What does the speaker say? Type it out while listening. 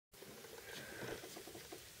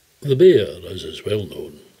The bear, as is well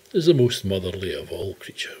known, is the most motherly of all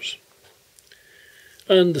creatures,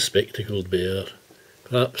 and the spectacled bear,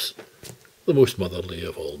 perhaps the most motherly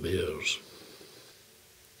of all bears.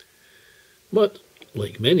 But,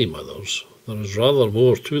 like many mothers, there is rather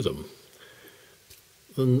more to them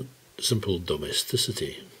than simple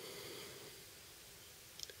domesticity.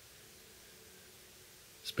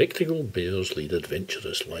 Spectacled bears lead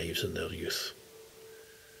adventurous lives in their youth,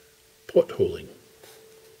 potholing,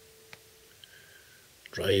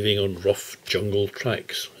 driving on rough jungle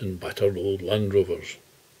tracks in battered old Land Rovers,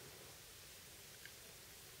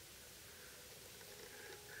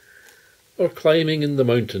 or climbing in the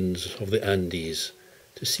mountains of the Andes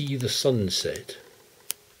to see the sun set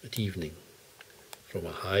at evening from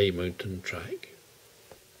a high mountain track,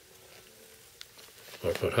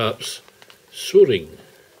 or perhaps soaring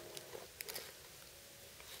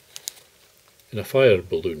in a fire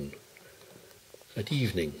balloon at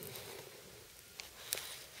evening,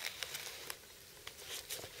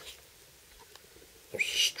 or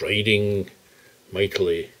striding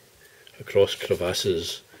mightily across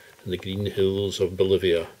crevasses in the green hills of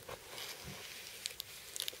Bolivia,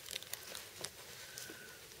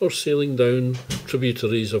 or sailing down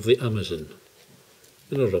tributaries of the Amazon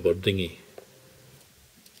in a rubber dinghy.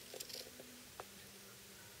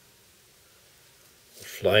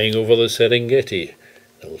 Flying over the Serengeti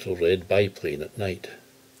in a little red biplane at night.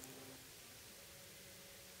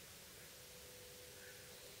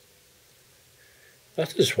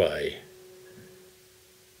 That is why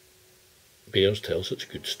bears tell such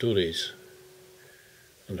good stories,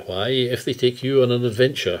 and why, if they take you on an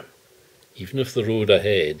adventure, even if the road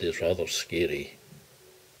ahead is rather scary,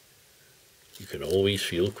 you can always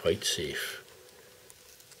feel quite safe,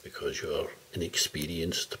 because your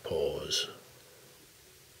inexperienced paws